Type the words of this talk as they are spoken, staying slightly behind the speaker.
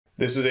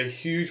This is a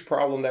huge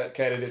problem that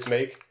candidates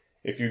make.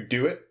 If you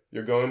do it,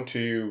 you're going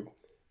to,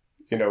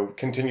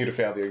 continue to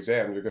fail the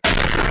exam.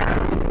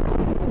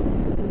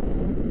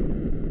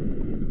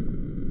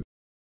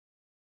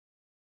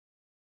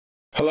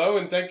 Hello,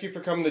 and thank you for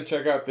coming to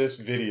check out this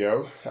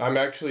video. I'm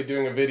actually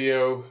doing a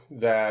video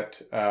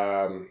that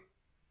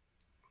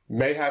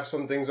may have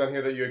some things on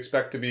here that you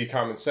expect to be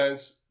common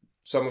sense.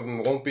 Some of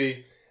them won't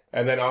be.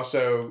 And then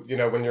also,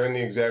 when you're in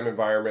the exam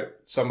environment,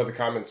 some of the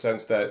common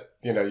sense that,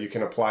 you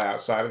can apply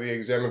outside of the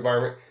exam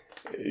environment,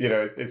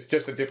 it's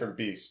just a different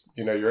beast.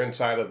 You're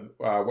inside of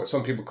what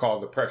some people call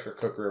the pressure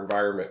cooker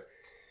environment.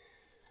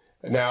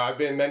 Now, I've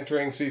been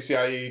mentoring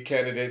CCIE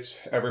candidates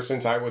ever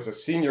since I was a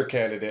senior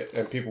candidate,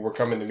 and people were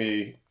coming to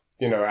me,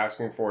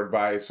 asking for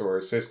advice or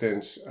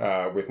assistance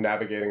with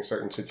navigating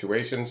certain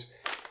situations.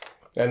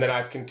 And then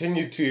I've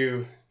continued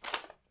to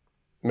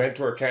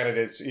mentor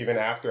candidates even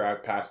after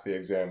I've passed the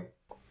exam.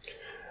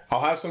 I'll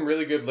have some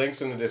really good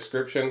links in the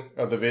description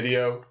of the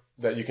video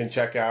that you can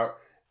check out.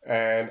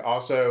 And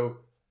also,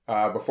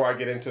 before I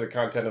get into the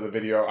content of the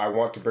video, I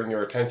want to bring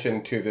your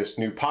attention to this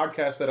new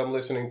podcast that I'm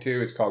listening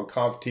to. It's called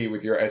Conf T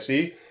with your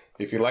SE.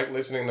 If you like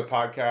listening to the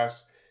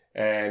podcast,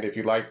 and if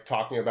you like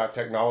talking about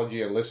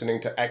technology and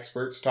listening to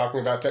experts talking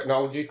about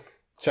technology,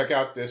 check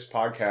out this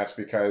podcast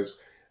because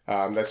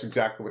that's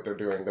exactly what they're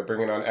doing. They're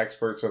bringing on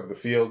experts of the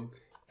field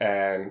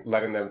and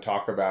letting them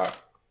talk about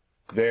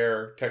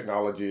their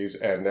technologies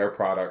and their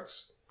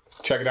products.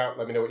 Check it out.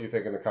 Let me know what you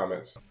think in the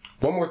comments.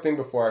 One more thing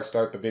before I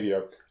start the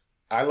video.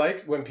 I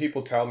like when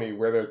people tell me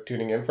where they're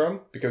tuning in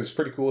from because it's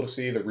pretty cool to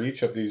see the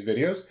reach of these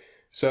videos.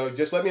 So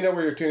just let me know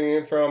where you're tuning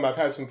in from. I've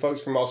had some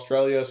folks from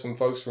Australia, some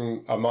folks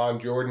from Amman,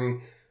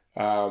 Jordan,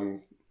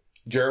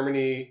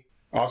 Germany,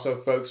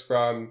 also folks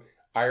from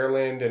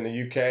Ireland and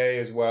the UK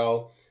as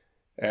well.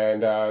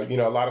 And,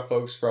 a lot of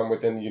folks from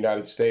within the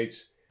United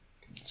States.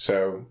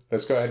 So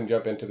let's go ahead and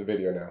jump into the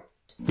video now.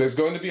 There's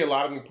going to be a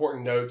lot of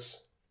important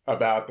notes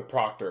about the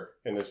proctor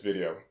in this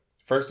video.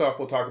 First off,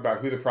 we'll talk about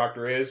who the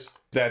proctor is,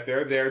 that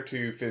they're there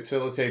to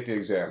facilitate the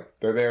exam.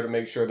 They're there to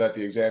make sure that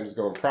the exam is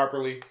going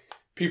properly.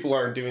 People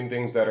aren't doing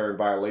things that are in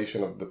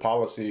violation of the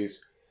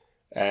policies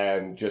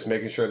and just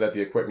making sure that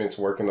the equipment's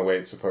working the way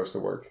it's supposed to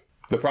work.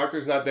 The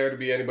proctor's not there to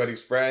be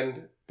anybody's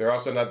friend. They're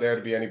also not there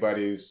to be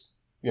anybody's,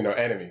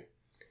 enemy.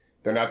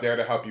 They're not there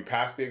to help you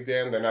pass the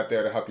exam. They're not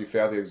there to help you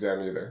fail the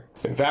exam either.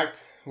 In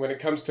fact, when it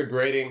comes to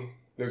grading,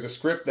 there's a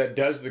script that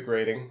does the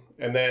grading,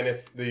 and then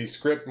if the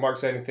script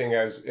marks anything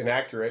as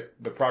inaccurate,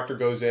 the proctor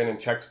goes in and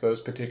checks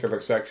those particular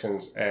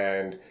sections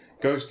and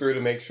goes through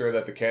to make sure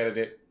that the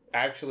candidate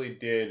actually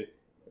did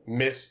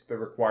miss the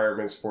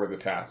requirements for the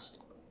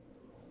task.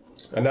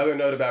 Another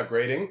note about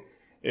grading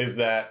is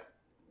that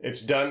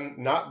it's done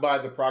not by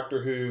the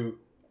proctor who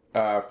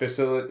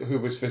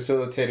was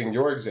facilitating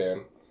your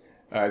exam.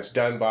 It's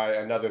done by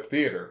another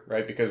theater,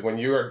 right? Because when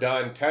you are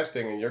done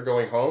testing and you're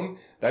going home,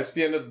 that's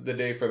the end of the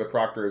day for the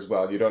proctor as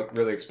well. You don't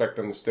really expect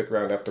them to stick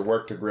around after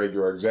work to grade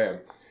your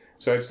exam.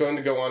 So it's going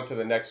to go on to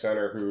the next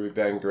center who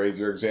then grades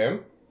your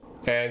exam.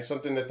 And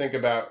something to think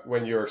about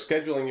when you're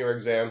scheduling your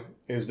exam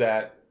is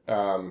that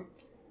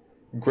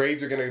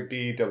grades are going to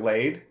be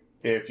delayed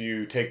if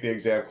you take the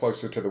exam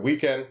closer to the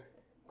weekend.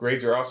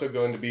 Grades are also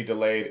going to be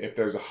delayed if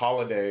there's a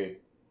holiday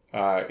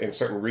in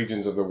certain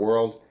regions of the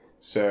world.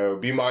 So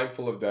be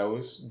mindful of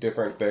those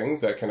different things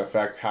that can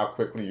affect how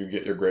quickly you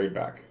get your grade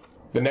back.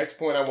 The next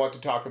point I want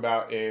to talk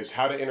about is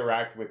how to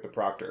interact with the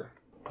proctor.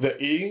 The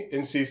E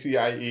in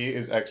CCIE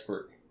is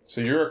expert.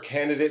 So you're a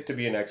candidate to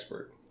be an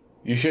expert.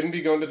 You shouldn't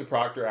be going to the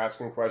proctor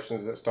asking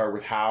questions that start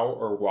with how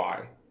or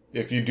why.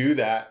 If you do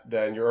that,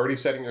 then you're already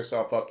setting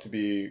yourself up to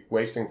be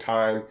wasting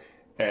time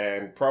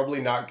and probably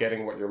not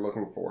getting what you're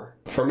looking for.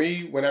 For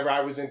me, whenever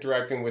I was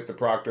interacting with the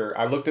proctor,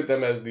 I looked at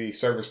them as the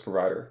service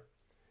provider.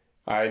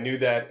 I knew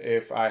that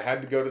if I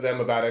had to go to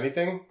them about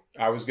anything,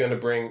 I was going to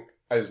bring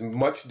as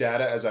much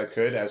data as I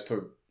could as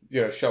to,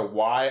 show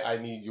why I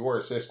need your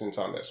assistance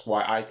on this,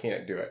 why I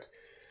can't do it.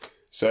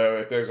 So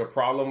if there's a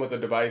problem with a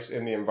device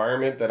in the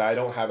environment that I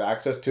don't have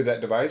access to that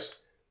device,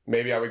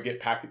 maybe I would get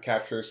packet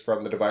captures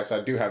from the device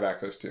I do have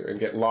access to and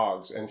get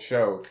logs and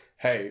show,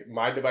 hey,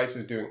 my device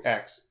is doing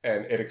X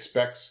and it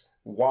expects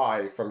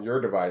Y from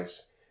your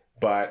device,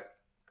 but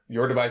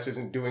your device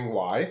isn't doing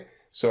Y.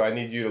 So I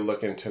need you to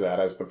look into that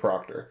as the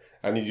proctor.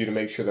 I need you to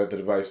make sure that the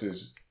device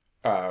is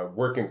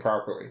working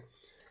properly.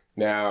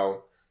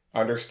 Now,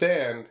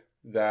 understand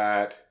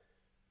that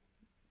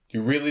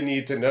you really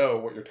need to know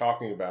what you're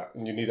talking about,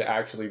 and you need to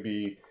actually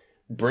be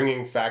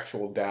bringing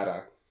factual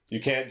data.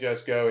 You can't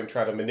just go and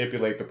try to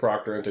manipulate the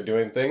proctor into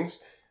doing things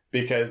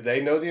because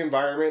they know the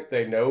environment,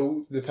 they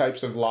know the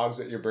types of logs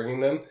that you're bringing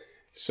them,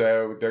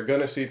 so they're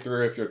going to see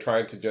through if you're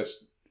trying to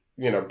just,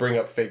 bring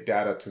up fake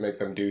data to make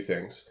them do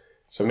things.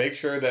 So make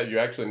sure that you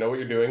actually know what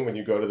you're doing when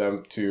you go to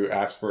them to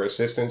ask for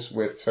assistance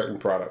with certain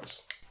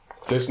products.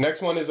 This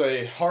next one is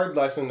a hard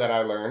lesson that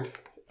I learned.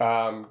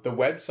 The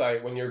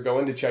website, when you're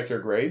going to check your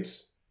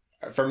grades,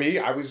 for me,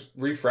 I was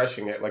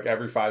refreshing it like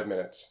every 5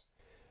 minutes.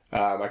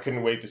 I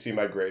couldn't wait to see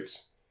my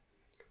grades.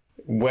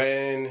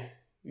 When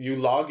you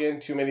log in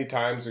too many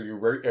times,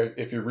 or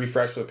if you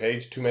refresh the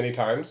page too many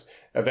times,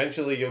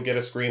 eventually you'll get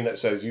a screen that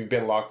says you've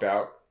been locked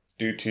out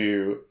due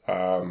to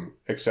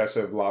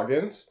excessive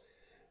logins,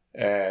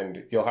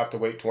 and you'll have to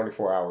wait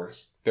 24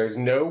 hours. There's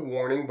no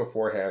warning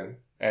beforehand,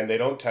 and they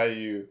don't tell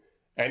you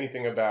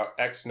anything about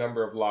X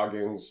number of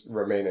logins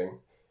remaining.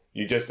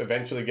 You just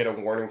eventually get a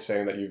warning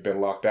saying that you've been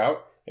locked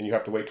out, and you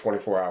have to wait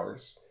 24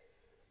 hours.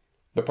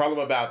 The problem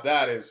about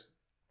that is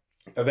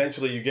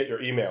eventually you get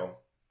your email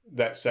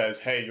that says,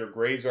 hey, your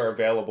grades are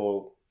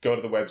available. Go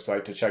to the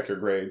website to check your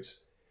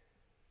grades.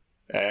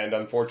 And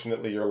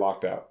unfortunately, you're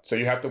locked out. So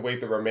you have to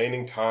wait the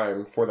remaining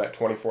time for that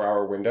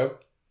 24-hour window,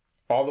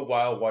 all the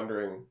while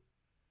wondering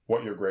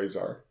what your grades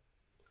are.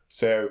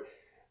 So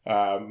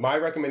my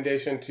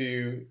recommendation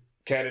to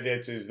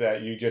candidates is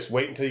that you just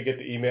wait until you get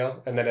the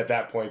email, and then at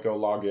that point, go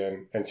log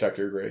in and check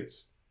your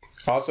grades.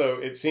 Also,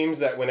 it seems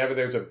that whenever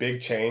there's a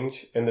big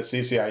change in the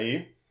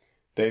CCIE,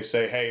 they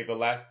say, hey, the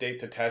last date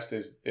to test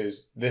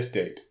is this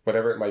date,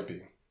 whatever it might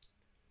be.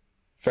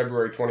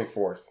 February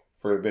 24th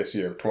for this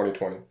year,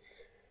 2020.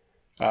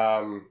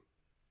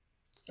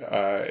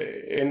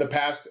 In the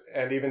past,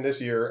 and even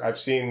this year, I've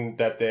seen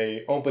that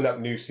they open up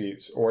new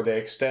seats, or they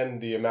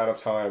extend the amount of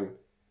time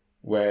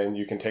when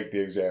you can take the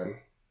exam.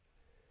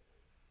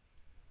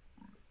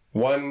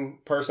 One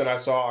person I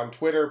saw on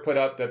Twitter put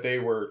up that they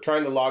were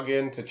trying to log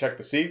in to check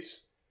the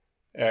seats,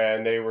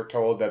 and they were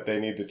told that they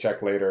need to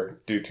check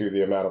later due to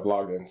the amount of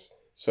logins.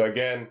 So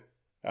again,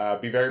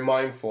 be very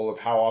mindful of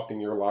how often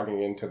you're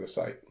logging into the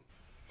site.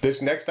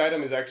 This next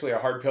item is actually a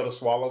hard pill to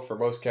swallow for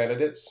most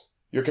candidates.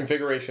 Your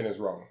configuration is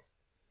wrong.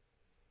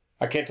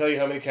 I can't tell you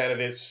how many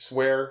candidates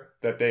swear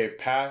that they've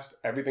passed,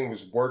 everything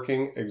was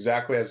working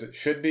exactly as it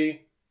should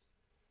be,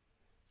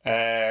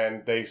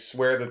 and they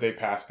swear that they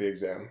passed the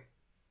exam.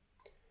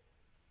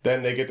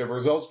 Then they get the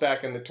results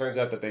back and it turns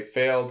out that they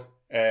failed,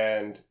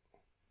 and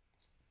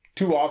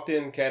too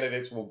often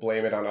candidates will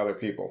blame it on other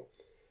people.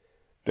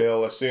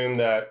 They'll assume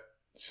that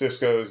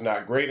Cisco is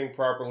not grading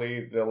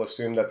properly. They'll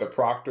assume that the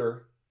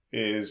proctor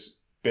is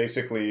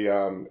basically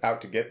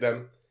out to get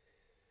them.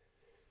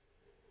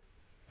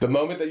 The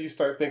moment that you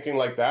start thinking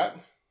like that,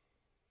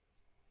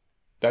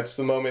 that's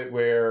the moment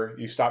where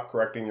you stop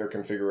correcting your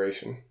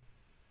configuration.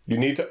 You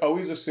need to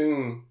always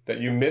assume that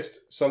you missed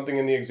something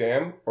in the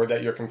exam or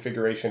that your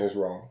configuration is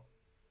wrong.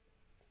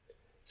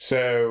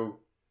 So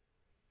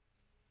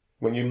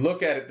when you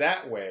look at it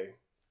that way,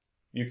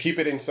 you keep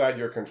it inside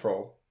your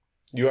control.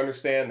 You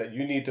understand that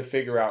you need to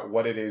figure out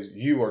what it is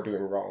you are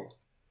doing wrong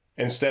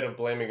instead of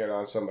blaming it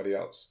on somebody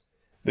else.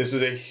 This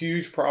is a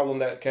huge problem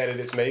that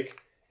candidates make.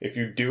 If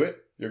you do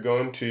it, you're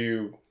going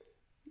to,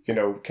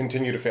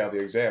 continue to fail the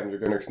exam. You're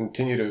going to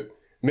continue to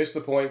miss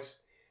the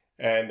points.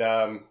 And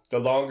the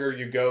longer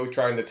you go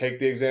trying to take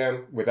the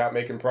exam without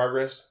making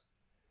progress,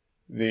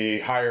 the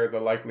higher the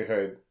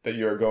likelihood that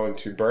you're going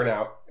to burn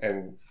out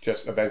and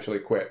just eventually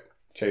quit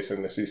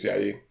chasing the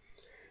CCIE.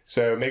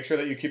 So make sure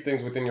that you keep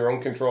things within your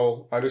own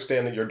control.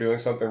 Understand that you're doing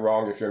something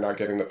wrong if you're not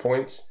getting the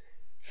points.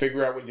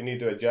 Figure out what you need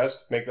to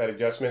adjust, make that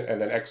adjustment, and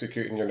then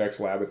execute in your next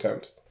lab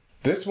attempt.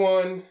 This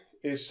one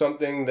is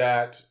something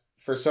that,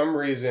 for some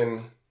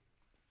reason,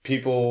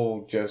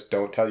 people just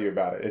don't tell you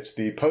about it. It's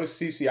the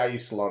post-CCIE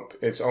slump.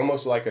 It's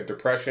almost like a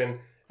depression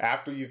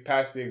after you've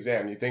passed the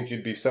exam. You think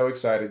you'd be so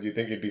excited, you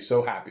think you'd be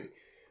so happy.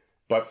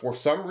 But for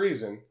some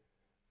reason,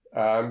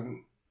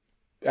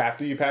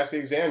 after you pass the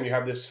exam, you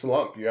have this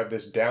slump, you have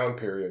this down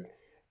period.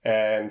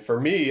 And for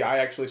me, I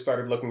actually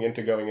started looking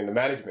into going into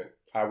management.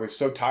 I was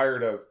so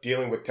tired of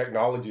dealing with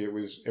technology. It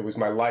was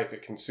my life.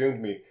 It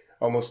consumed me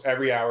almost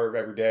every hour of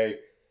every day.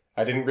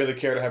 I didn't really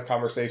care to have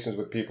conversations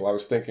with people. I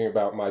was thinking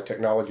about my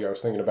technology. I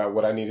was thinking about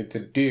what I needed to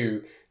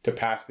do to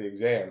pass the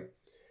exam.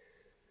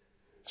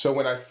 So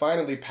when I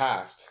finally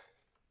passed,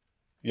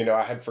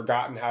 I had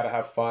forgotten how to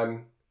have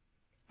fun.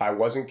 I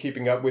wasn't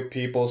keeping up with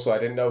people, so I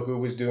didn't know who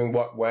was doing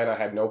what when. I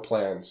had no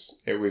plans.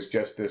 It was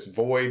just this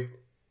void.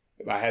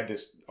 I had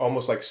this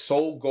almost like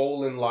sole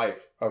goal in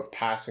life of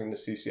passing the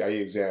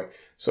CCIE exam.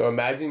 So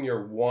imagine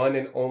your one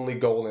and only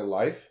goal in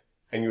life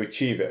and you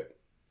achieve it.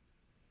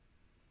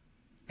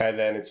 And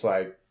then it's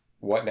like,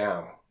 what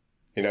now?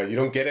 You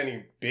don't get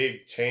any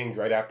big change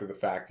right after the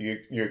fact.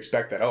 You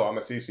expect that, oh, I'm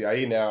a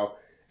CCIE now.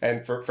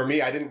 And for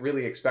me, I didn't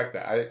really expect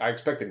that. I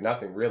expected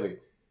nothing really.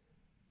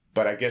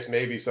 But I guess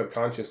maybe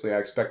subconsciously I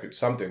expected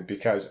something,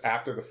 because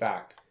after the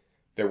fact,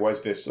 there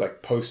was this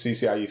like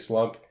post-CCIE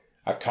slump.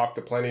 I've talked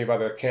to plenty of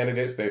other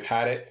candidates. They've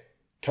had it.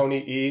 Tony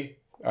E.,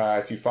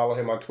 if you follow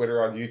him on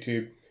Twitter, on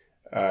YouTube,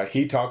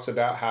 he talks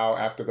about how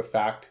after the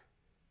fact,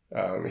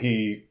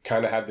 he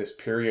kind of had this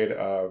period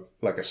of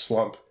like a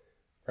slump,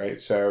 right?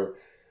 So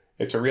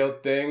it's a real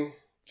thing.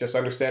 Just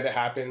understand it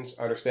happens.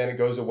 Understand it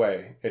goes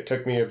away. It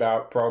took me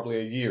about probably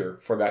a year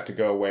for that to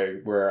go away,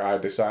 where I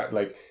decided,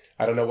 like,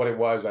 I don't know what it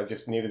was. I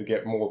just needed to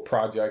get more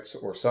projects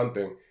or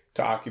something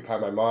to occupy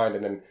my mind.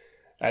 And then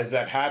as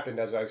that happened,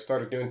 as I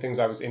started doing things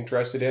I was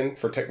interested in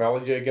for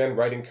technology again,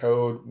 writing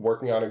code,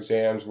 working on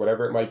exams,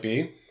 whatever it might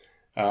be,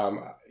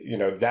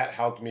 that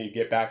helped me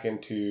get back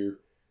into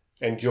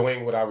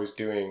enjoying what I was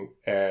doing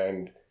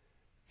and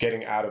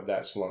getting out of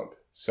that slump.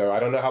 So I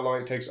don't know how long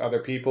it takes other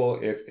people.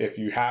 If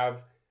you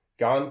have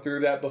gone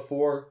through that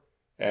before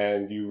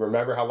and you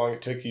remember how long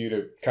it took you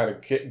to kind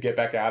of get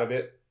back out of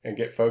it and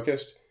get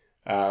focused,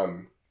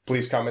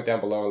 please comment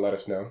down below and let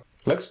us know.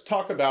 Let's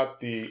talk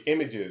about the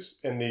images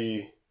in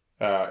the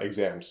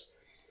exams.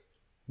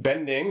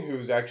 Ben Ning,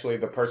 who's actually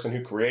the person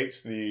who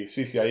creates the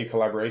CCIE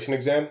collaboration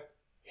exam,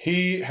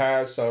 he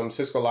has some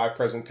Cisco Live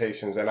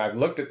presentations, and I've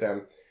looked at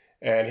them,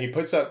 and he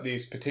puts up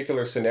these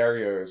particular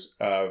scenarios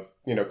of,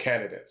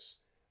 candidates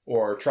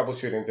or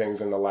troubleshooting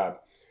things in the lab.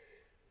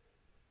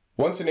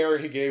 One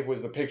scenario he gave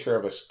was the picture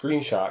of a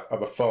screenshot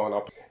of a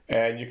phone,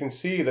 and you can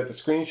see that the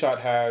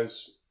screenshot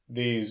has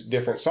these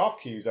different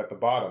soft keys at the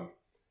bottom.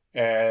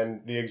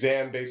 And the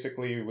exam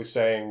basically was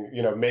saying,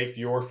 make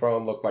your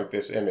phone look like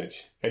this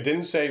image. It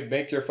didn't say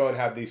make your phone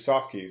have these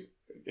soft keys.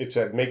 It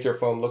said make your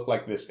phone look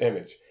like this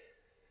image.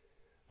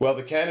 Well,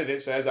 the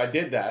candidate says, I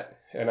did that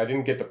and I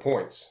didn't get the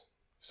points.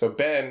 So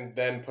Ben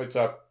then puts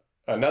up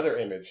another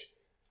image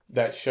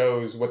that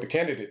shows what the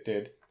candidate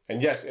did.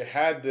 And yes, it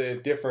had the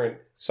different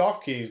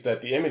soft keys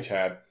that the image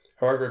had.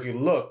 However, if you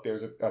look,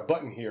 there's a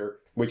button here,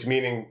 which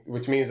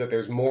means that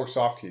there's more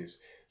soft keys.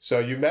 So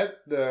you met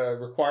the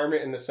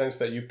requirement in the sense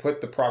that you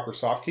put the proper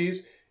soft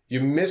keys. You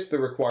missed the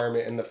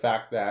requirement in the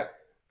fact that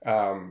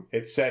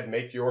it said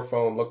make your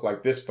phone look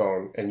like this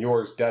phone and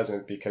yours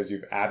doesn't because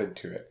you've added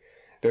to it.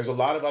 There's a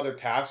lot of other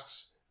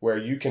tasks where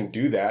you can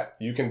do that.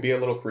 You can be a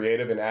little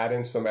creative and add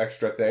in some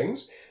extra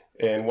things.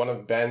 In one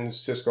of Ben's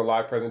Cisco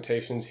Live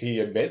presentations, he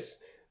admits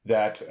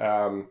that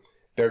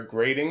they're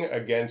grading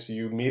against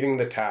you meeting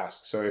the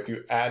task. So if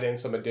you add in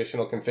some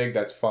additional config,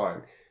 that's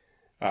fine.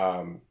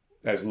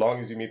 As long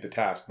as you meet the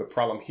task. The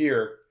problem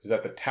here is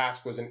that the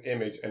task was an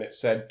image and it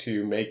said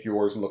to make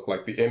yours look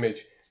like the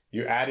image.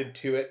 You added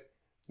to it.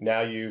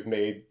 Now you've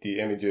made the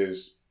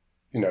images,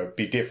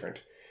 be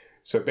different.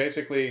 So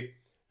basically,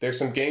 there's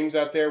some games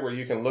out there where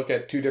you can look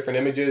at two different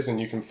images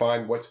and you can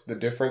find what's the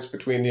difference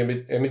between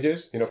the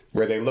images,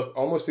 where they look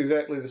almost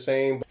exactly the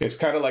same. It's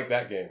kind of like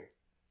that game.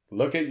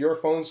 Look at your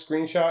phone's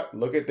screenshot,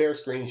 look at their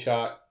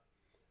screenshot,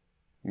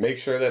 make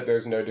sure that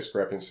there's no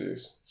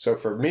discrepancies. So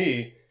for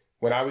me,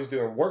 when I was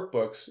doing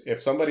workbooks,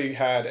 if somebody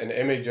had an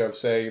image of,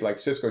 say, like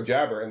Cisco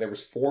Jabber and there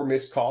was 4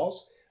 missed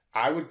calls,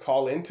 I would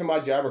call into my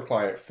Jabber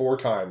client 4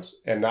 times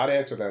and not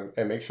answer them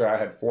and make sure I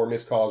had 4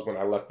 missed calls when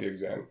I left the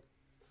exam.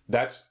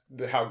 That's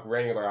how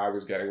granular I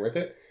was getting with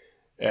it,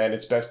 and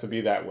it's best to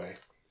be that way.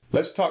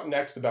 Let's talk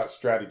next about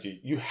strategy.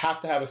 You have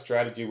to have a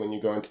strategy when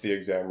you go into the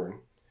exam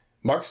room.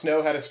 Mark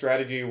Snow had a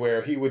strategy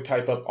where he would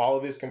type up all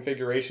of his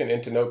configuration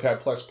into Notepad++,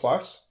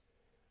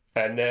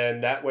 and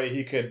then that way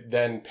he could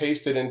then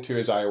paste it into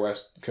his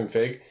iOS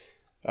config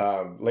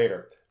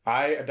later.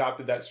 I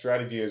adopted that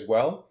strategy as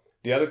well.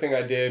 The other thing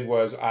I did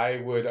was I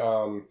would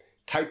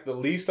type the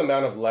least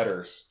amount of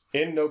letters.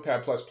 In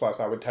Notepad++,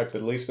 I would type the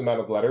least amount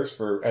of letters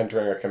for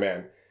entering a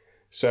command.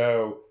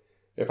 So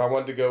if I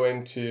wanted to go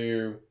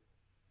into,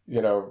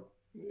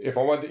 if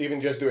I wanted to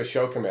even just do a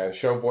show command,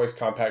 show voice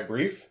compact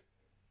brief,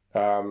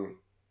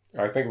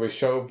 I think it was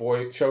show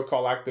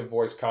call active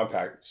voice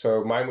compact.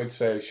 So mine would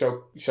say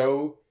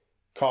show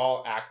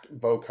call act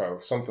voco,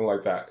 something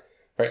like that.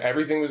 Right?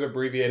 Everything was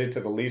abbreviated to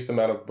the least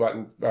amount of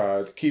button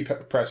key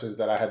presses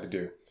that I had to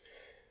do.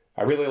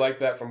 I really liked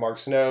that from Mark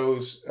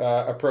Snow's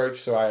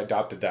approach, so I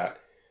adopted that.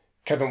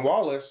 Kevin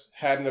Wallace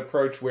had an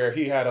approach where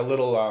he had a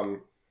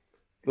little,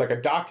 like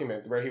a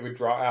document where he would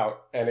draw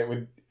out, and it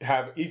would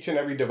have each and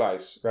every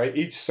device, right?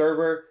 Each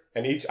server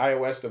and each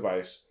iOS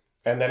device,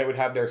 and then it would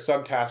have their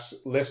subtasks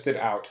listed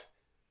out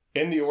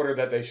in the order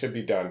that they should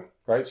be done,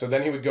 right? So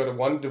then he would go to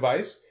one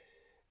device,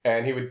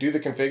 and he would do the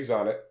configs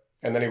on it,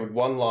 and then he would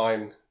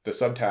one-line the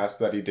subtasks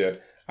that he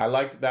did. I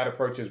liked that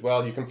approach as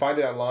well. You can find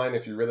it online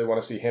if you really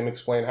want to see him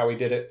explain how he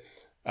did it.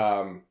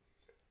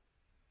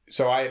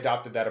 So I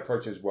adopted that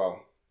approach as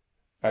well.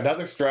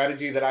 Another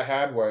strategy that I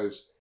had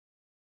was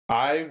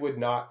I would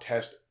not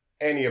test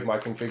any of my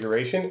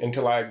configuration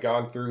until I had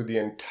gone through the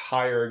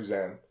entire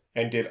exam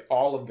and did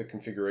all of the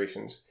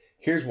configurations.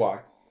 Here's why.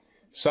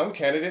 Some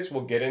candidates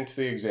will get into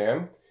the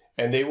exam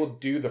and they will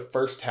do the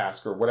first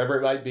task or whatever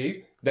it might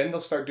be. Then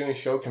they'll start doing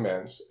show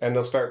commands and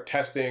they'll start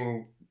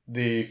testing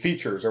the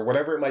features or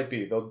whatever it might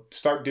be. They'll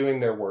start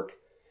doing their work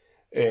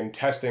in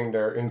testing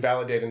and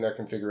validating their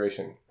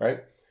configuration,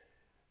 right?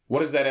 What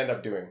does that end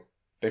up doing?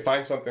 They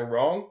find something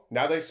wrong.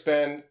 Now they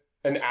spend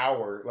an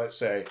hour, let's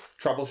say,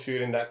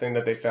 troubleshooting that thing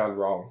that they found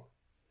wrong.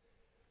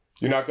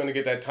 You're not going to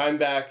get that time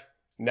back.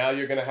 Now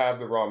you're going to have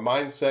the wrong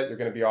mindset. You're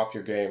going to be off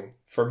your game.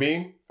 For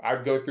me,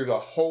 I'd go through the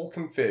whole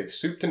config,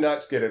 soup to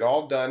nuts, get it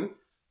all done.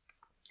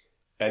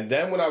 And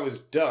then when I was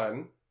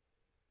done,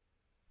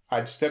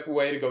 I'd step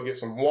away to go get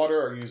some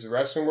water or use the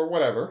restroom or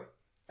whatever.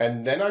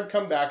 And then I'd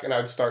come back and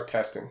I'd start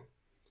testing.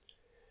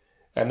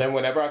 And then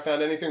whenever I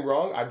found anything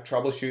wrong, I'd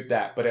troubleshoot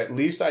that. But at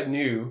least I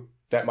knew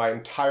that my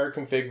entire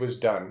config was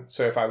done.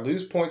 So if I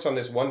lose points on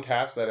this one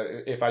task,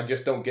 that if I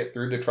just don't get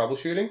through the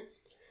troubleshooting,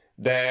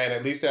 then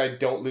at least I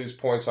don't lose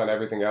points on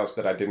everything else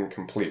that I didn't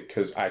complete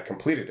because I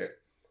completed it.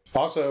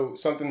 Also,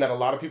 something that a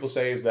lot of people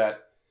say is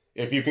that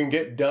if you can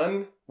get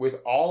done with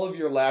all of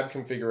your lab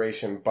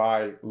configuration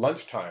by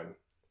lunchtime,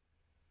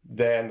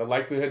 then the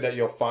likelihood that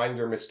you'll find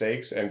your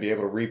mistakes and be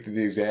able to read through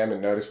the exam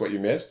and notice what you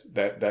missed,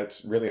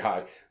 that's really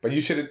high. But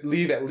you should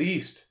leave at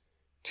least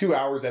 2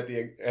 hours at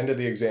the end of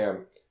the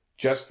exam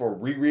just for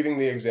rereading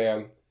the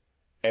exam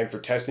and for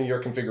testing your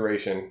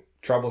configuration,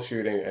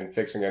 troubleshooting, and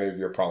fixing any of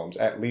your problems.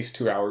 At least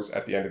 2 hours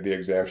at the end of the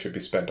exam should be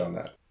spent on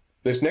that.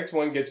 This next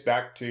one gets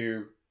back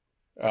to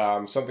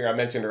something I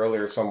mentioned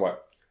earlier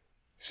somewhat.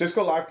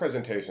 Cisco Live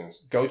presentations,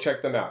 go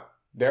check them out.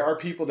 There are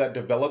people that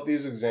develop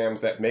these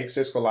exams that make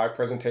Cisco Live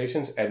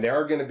presentations, and there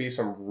are going to be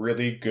some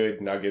really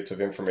good nuggets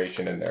of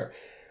information in there.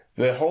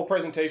 The whole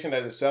presentation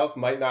as itself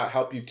might not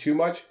help you too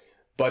much,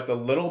 but the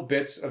little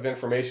bits of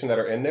information that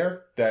are in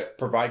there that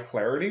provide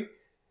clarity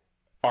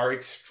are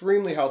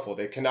extremely helpful.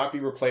 They cannot be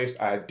replaced.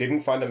 I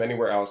didn't find them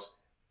anywhere else.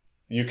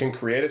 You can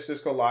create a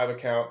Cisco Live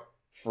account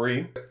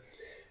free,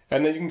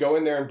 and then you can go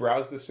in there and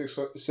browse the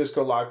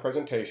Cisco Live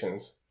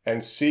presentations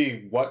and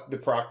see what the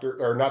proctor,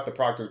 or not the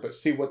proctors, but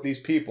see what these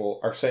people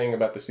are saying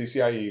about the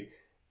CCIE.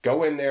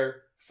 Go in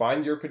there,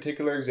 find your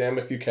particular exam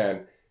if you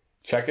can,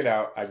 check it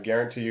out. I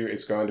guarantee you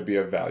it's going to be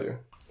of value.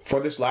 For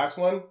this last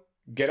one,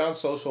 get on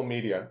social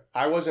media.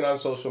 I wasn't on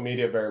social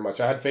media very much.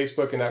 I had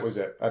Facebook and that was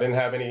it. I didn't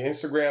have any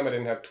Instagram, I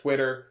didn't have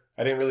Twitter,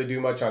 I didn't really do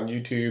much on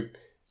YouTube,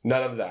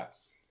 none of that.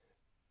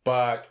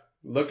 But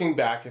looking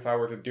back, if I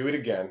were to do it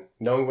again,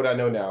 knowing what I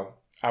know now,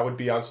 I would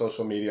be on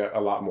social media a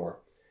lot more.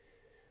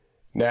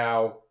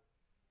 Now,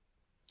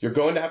 you're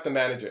going to have to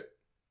manage it.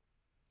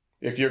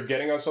 If you're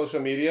getting on social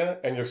media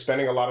and you're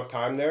spending a lot of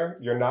time there,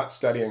 you're not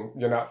studying,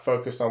 you're not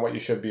focused on what you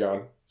should be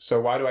on. So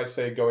why do I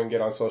say go and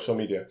get on social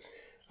media?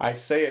 I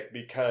say it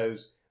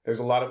because there's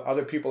a lot of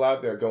other people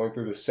out there going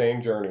through the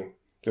same journey.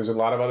 There's a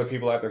lot of other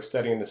people out there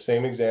studying the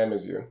same exam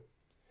as you.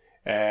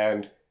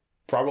 And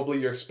probably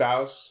your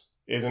spouse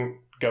isn't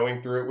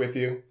going through it with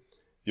you.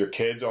 Your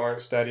kids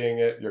aren't studying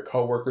it. Your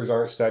coworkers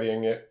aren't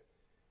studying it.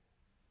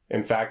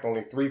 In fact,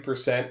 only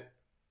 3%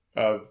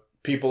 of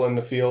people in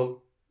the field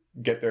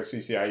get their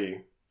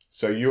CCIE.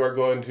 So you are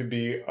going to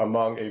be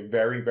among a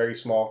very, very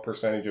small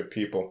percentage of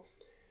people.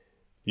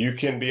 You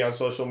can be on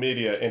social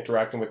media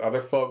interacting with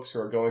other folks who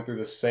are going through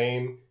the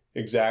same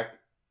exact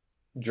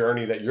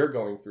journey that you're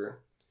going through.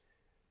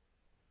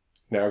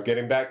 Now,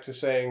 getting back to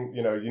saying,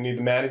 you need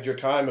to manage your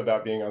time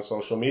about being on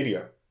social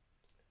media.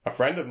 A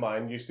friend of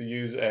mine used to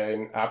use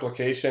an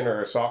application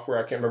or a software,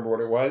 I can't remember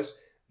what it was,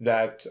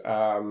 that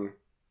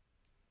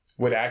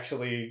would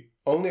actually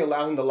only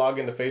allow him to log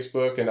into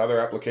Facebook and other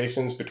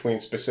applications between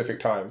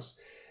specific times.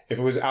 If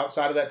it was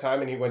outside of that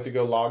time and he went to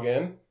go log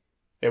in,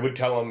 it would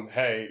tell him,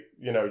 hey,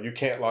 you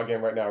can't log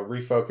in right now.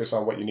 Refocus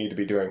on what you need to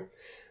be doing.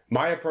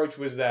 My approach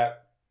was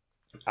that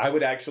I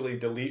would actually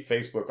delete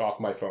Facebook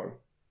off my phone.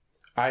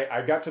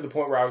 I got to the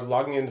point where I was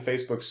logging into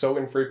Facebook so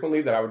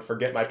infrequently that I would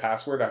forget my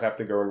password. I'd have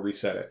to go and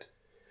reset it.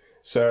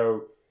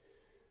 So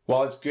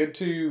while it's good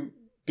to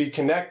be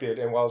connected,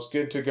 and while it's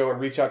good to go and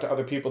reach out to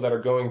other people that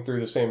are going through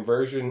the same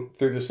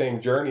through the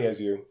same journey as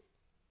you,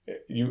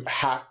 you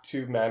have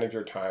to manage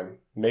your time.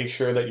 Make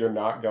sure that you're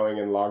not going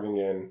and logging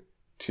in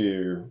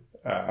to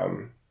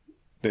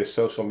this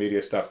social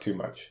media stuff too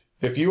much.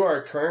 If you are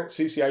a current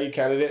CCIE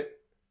candidate,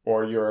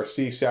 or you're a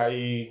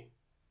CCIE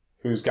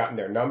who's gotten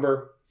their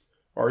number,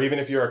 or even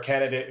if you're a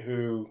candidate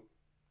who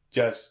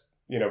just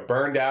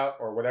burned out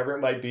or whatever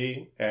it might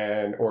be,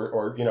 and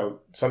or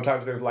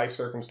sometimes there's life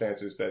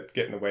circumstances that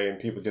get in the way and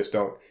people just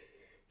don't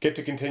get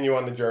to continue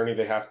on the journey.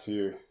 They have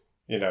to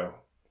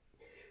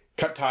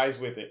cut ties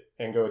with it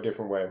and go a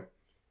different way.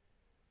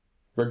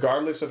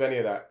 Regardless of any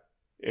of that,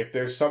 if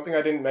there's something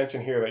I didn't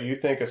mention here that you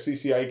think a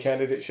CCIE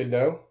candidate should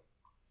know,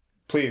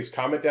 please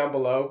comment down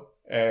below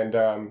and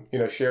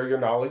share your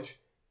knowledge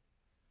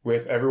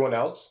with everyone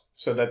else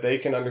so that they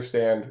can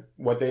understand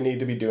what they need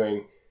to be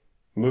doing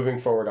moving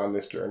forward on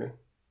this journey.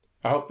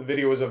 I hope the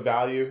video was of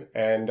value,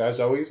 and as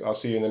always, I'll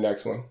see you in the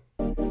next one.